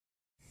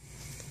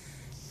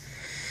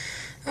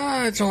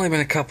It's only been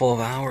a couple of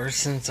hours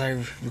since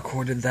I've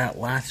recorded that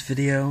last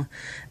video,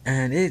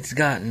 and it's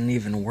gotten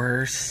even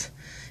worse.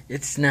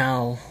 It's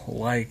now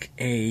like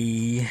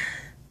an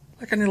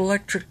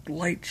electric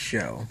light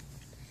show.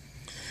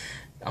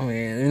 I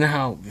mean, you know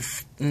how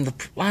in the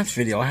last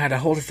video I had to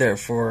hold it there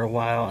for a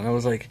while, and I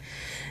was like,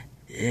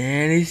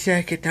 any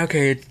second,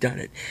 okay, it's done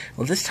it.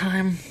 Well, this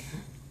time,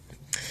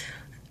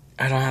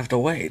 I don't have to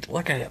wait.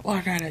 Look at it,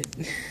 look at it.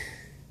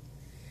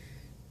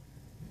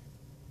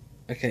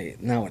 Okay,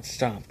 now it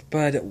stopped,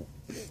 but there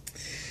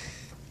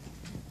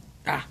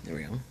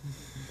we go.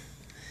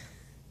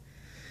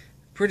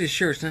 Pretty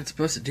sure it's not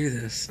supposed to do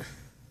this.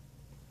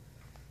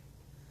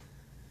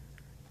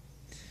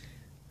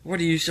 What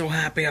are you so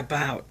happy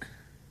about?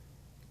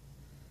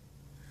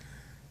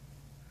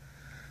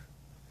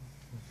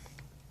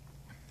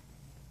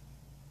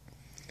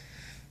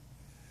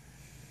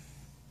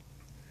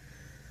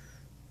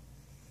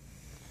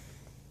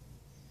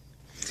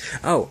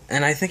 Oh,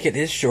 and I think it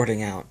is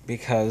shorting out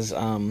because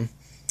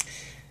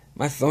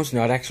my phone's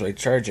not actually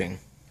charging.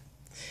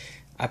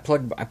 I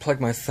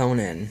plugged my phone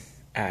in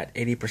at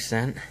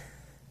 80%,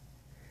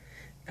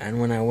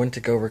 and when I went to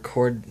go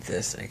record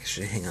this,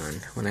 actually, hang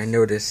on. When I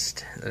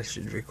noticed that I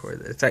should record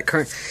this,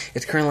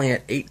 it's currently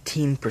at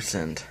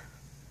 18%.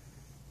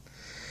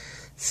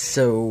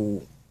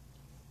 So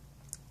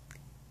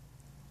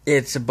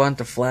it's a bunch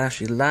of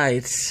flashy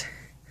lights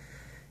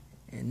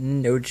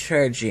and no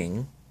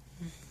charging.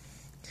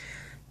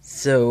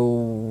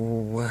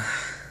 So,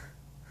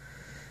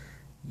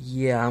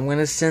 yeah, I'm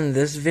gonna send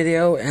this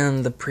video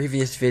and the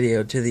previous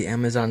video to the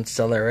Amazon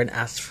seller and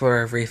ask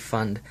for a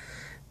refund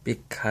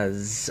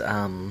because,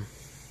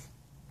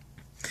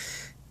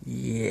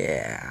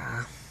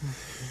 yeah.